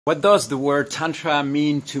What does the word Tantra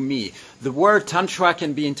mean to me? The word Tantra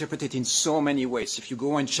can be interpreted in so many ways. If you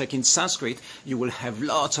go and check in Sanskrit, you will have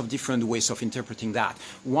lots of different ways of interpreting that.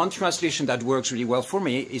 One translation that works really well for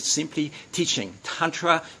me is simply teaching.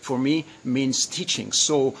 Tantra, for me, means teaching.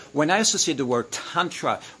 So when I associate the word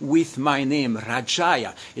Tantra with my name,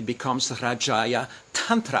 Rajaya, it becomes Rajaya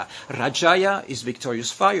Tantra. Rajaya is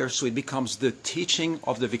victorious fire, so it becomes the teaching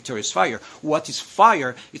of the victorious fire. What is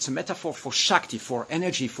fire? It's a metaphor for Shakti, for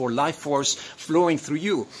energy, for life force flowing through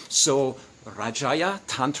you. So Rajaya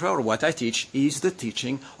Tantra, or what I teach, is the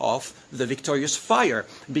teaching of the victorious fire.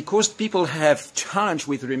 Because people have challenge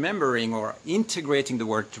with remembering or integrating the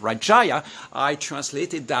word Rajaya, I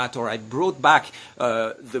translated that, or I brought back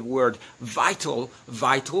the word vital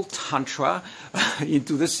Tantra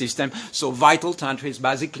into the system. So vital Tantra is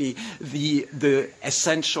basically the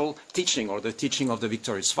essential teaching, or the teaching of the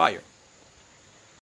victorious fire.